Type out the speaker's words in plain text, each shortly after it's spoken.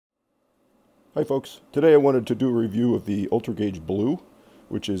Hi folks, today I wanted to do a review of the Ultragauge Blue,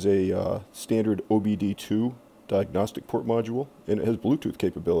 which is a standard OBD2 diagnostic port module, and it has Bluetooth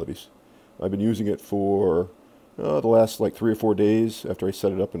capabilities. I've been using it for the last like 3 or 4 days after I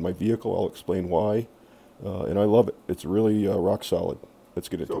set it up in my vehicle. I'll explain why, and I love it. It's really rock solid. Let's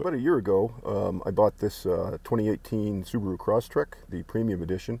get into it. So about a year ago, I bought this 2018 Subaru Crosstrek, the premium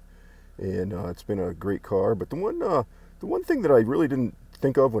edition, and it's been a great car. But the one thing that I really didn't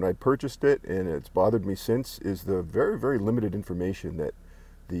think of when I purchased it, and it's bothered me since, is the very, very limited information that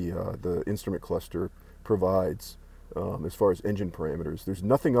the instrument cluster provides as far as engine parameters. There's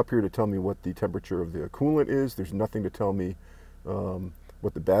nothing up here to tell me what the temperature of the coolant is. There's nothing to tell me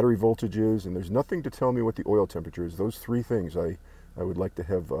what the battery voltage is, and there's nothing to tell me what the oil temperature is. Those three things I would like to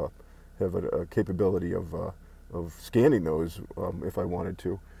have a capability of scanning those if I wanted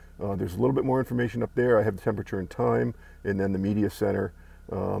to. There's a little bit more information up there. I have the temperature and time, and then the media center.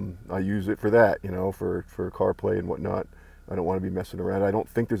 I use it for that, you know, for CarPlay and whatnot. I don't want to be messing around. I don't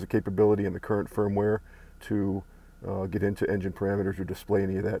think there's a capability in the current firmware to get into engine parameters or display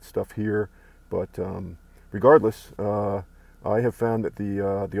any of that stuff here. But regardless, I have found that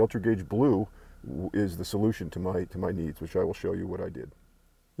the Ultragauge Blue is the solution to my needs, which I will show you what I did.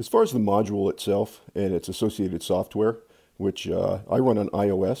 As far as the module itself and its associated software, which I run on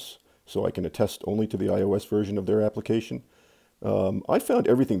iOS, so I can attest only to the iOS version of their application. I found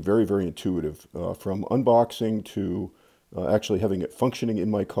everything very, very intuitive, from unboxing to actually having it functioning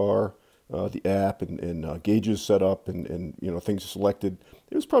in my car, the app and gauges set up and you know, things selected.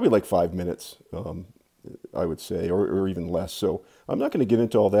 It was probably like 5 minutes, I would say, or even less. So I'm not going to get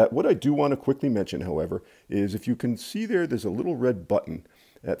into all that. What I do want to quickly mention, however, is if you can see there's a little red button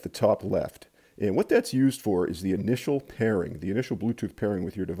at the top left. And what that's used for is the initial pairing, the initial Bluetooth pairing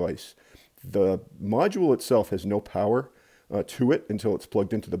with your device. The module itself has no power to it until it's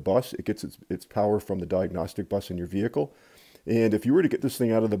plugged into the bus. It gets its power from the diagnostic bus in your vehicle. And if you were to get this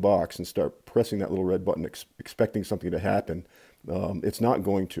thing out of the box and start pressing that little red button, expecting something to happen, it's not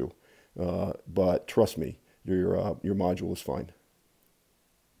going to. But trust me, your module is fine.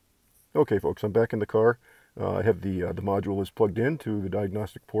 Okay, folks, I'm back in the car. I have the module is plugged in to the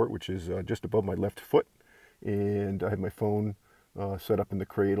diagnostic port, which is just above my left foot, and I have my phone set up in the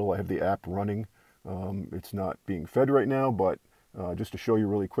cradle. I have the app running. It's not being fed right now, but just to show you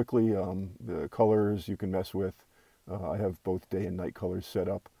really quickly, the colors you can mess with. I have both day and night colors set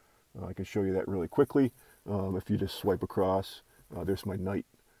up. I can show you that really quickly. If you just swipe across, there's my night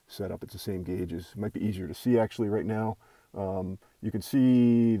setup. It's the same gauges. It might be easier to see actually right now. You can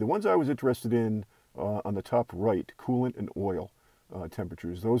see the ones I was interested in on the top right, coolant and oil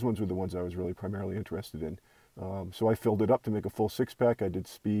temperatures. Those ones were the ones I was really primarily interested in. So I filled it up to make a full 6-pack. I did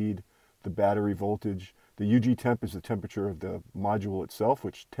speed, the battery voltage. The UG temp is the temperature of the module itself,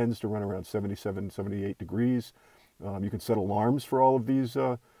 which tends to run around 77, 78 degrees. You can set alarms for all of these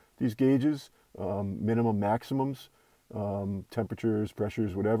gauges, minimum, maximums, temperatures,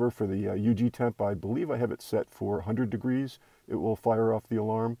 pressures, whatever. For the UG temp, I believe I have it set for 100 degrees. It will fire off the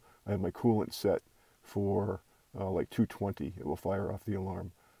alarm. I have my coolant set for like 220. It will fire off the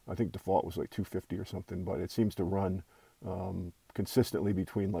alarm. I think default was like 250 or something, but it seems to run consistently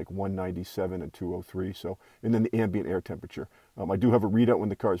between like 197 and 203. So, and then the ambient air temperature. I do have a readout when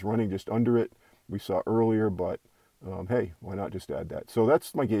the car is running just under it. We saw earlier, but hey, why not just add that? So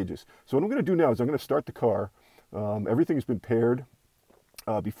that's my gauges. So what I'm going to do now is I'm going to start the car. Everything has been paired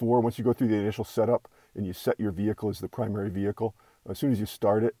before. Once you go through the initial setup and you set your vehicle as the primary vehicle, as soon as you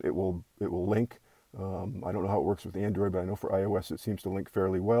start it, it will link. I don't know how it works with Android, but I know for iOS it seems to link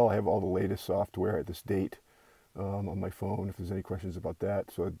fairly well. I have all the latest software at this date on my phone if there's any questions about that.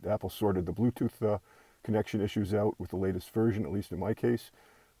 So Apple sorted the Bluetooth connection issues out with the latest version, at least in my case,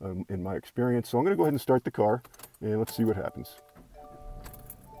 in my experience. So I'm going to go ahead and start the car, and let's see what happens.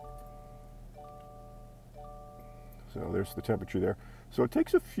 So there's the temperature there. So it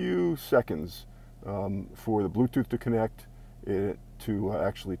takes a few seconds for the Bluetooth to connect, it to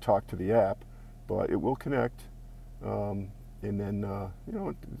actually talk to the app, but it will connect, and then you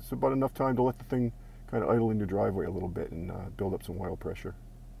know, it's about enough time to let the thing kind of idle in your driveway a little bit and build up some oil pressure.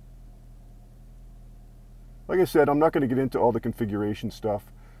 Like I said, I'm not going to get into all the configuration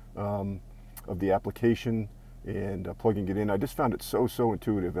stuff of the application and plugging it in. I just found it so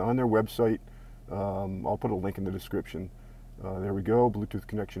intuitive. On their website, I'll put a link in the description. There we go, Bluetooth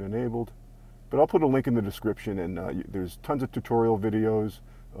connection enabled. But I'll put a link in the description, and there's tons of tutorial videos.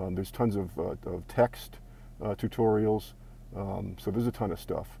 There's tons of text tutorials. So there's a ton of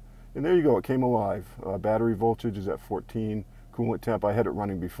stuff. And there you go, it came alive. Battery voltage is at 14. Coolant temp, I had it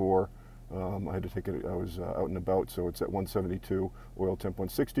running before. I had to take it, I was out and about, so it's at 172, oil temp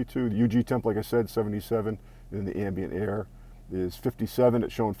 162, the UG temp, like I said, 77, and the ambient air is 57.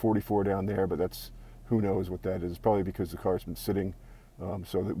 It's showing 44 down there, but that's, who knows what that is. Probably because the car's been sitting,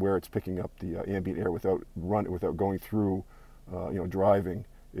 so that where it's picking up the ambient air without going through, driving,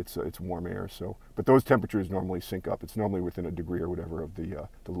 it's warm air. So, but those temperatures normally sync up. It's normally within a degree or whatever of the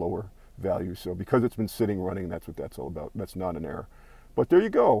lower value. So because it's been sitting running, that's what that's all about. That's not an error. But there you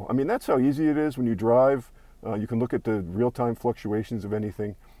go. I mean, that's how easy it is when you drive. You can look at the real-time fluctuations of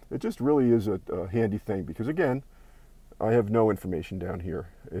anything. It just really is a handy thing because, again, I have no information down here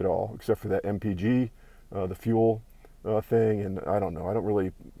at all except for that MPG, the fuel thing, and I don't know. I don't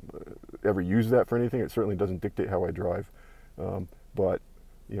really ever use that for anything. It certainly doesn't dictate how I drive. But,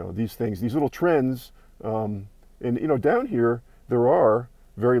 these things, these little trends, and, down here there are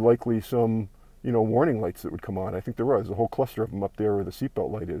very likely some warning lights that would come on. I think there was a whole cluster of them up there where the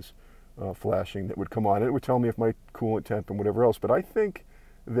seatbelt light is flashing that would come on. It would tell me if my coolant temp and whatever else. But I think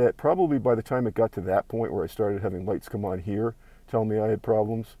that probably by the time it got to that point where I started having lights come on here, telling me I had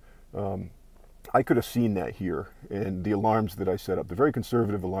problems, I could have seen that here. And the alarms that I set up, the very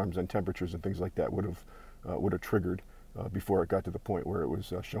conservative alarms on temperatures and things like that, would have triggered before it got to the point where it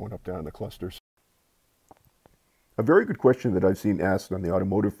was showing up down in the clusters. A very good question that I've seen asked on the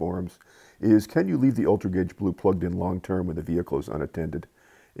automotive forums is, can you leave the Ultragauge Blue plugged in long term when the vehicle is unattended?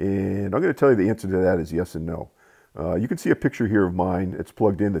 And I'm going to tell you the answer to that is yes and no. You can see a picture here of mine. It's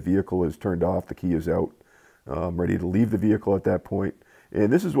plugged in, the vehicle is turned off, the key is out. I'm ready to leave the vehicle at that point.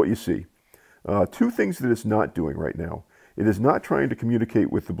 And this is what you see. Two things that it's not doing right now. It is not trying to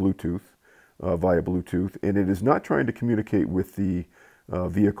communicate with the Bluetooth via Bluetooth, and it is not trying to communicate with the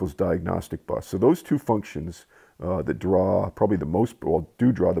vehicle's diagnostic bus. So those two functions that draw probably the most,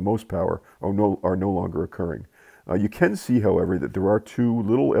 do draw the most power, are no longer occurring. You can see, however, that there are two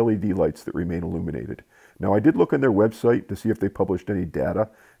little LED lights that remain illuminated. Now, I did look on their website to see if they published any data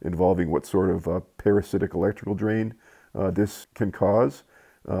involving what sort of parasitic electrical drain this can cause.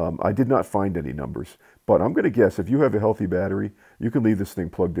 I did not find any numbers, but I'm going to guess if you have a healthy battery, you can leave this thing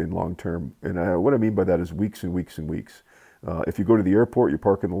plugged in long term. And what I mean by that is weeks and weeks and weeks. If you go to the airport, you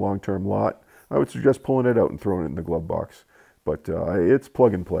park in the long-term lot, I would suggest pulling it out and throwing it in the glove box. But it's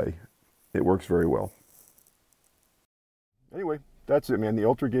plug and play. It works very well. Anyway, that's it, man. The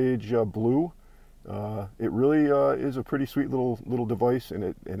Ultragauge Blue. It really is a pretty sweet little device, and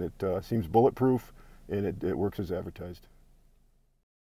it seems bulletproof, and it works as advertised.